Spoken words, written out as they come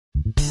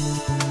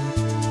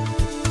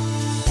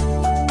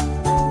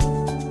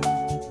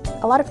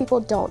A lot of people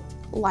don't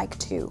like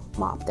to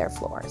mop their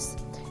floors,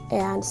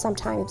 and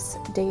sometimes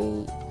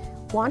they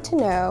want to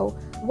know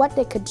what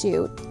they could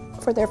do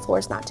for their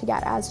floors not to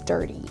get as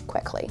dirty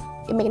quickly.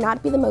 It may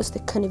not be the most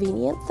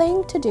convenient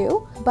thing to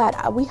do,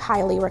 but we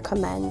highly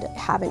recommend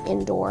having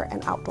indoor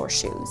and outdoor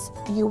shoes.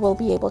 You will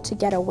be able to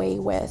get away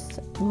with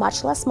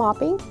much less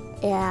mopping,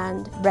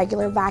 and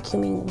regular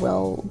vacuuming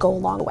will go a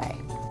long way.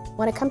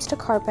 When it comes to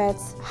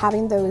carpets,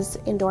 having those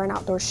indoor and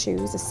outdoor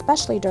shoes,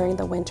 especially during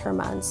the winter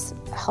months,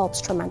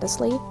 helps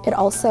tremendously. It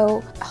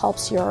also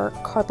helps your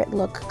carpet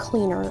look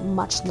cleaner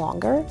much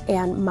longer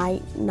and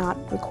might not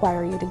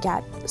require you to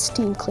get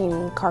steam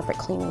cleaning, carpet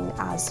cleaning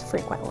as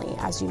frequently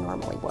as you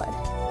normally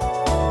would.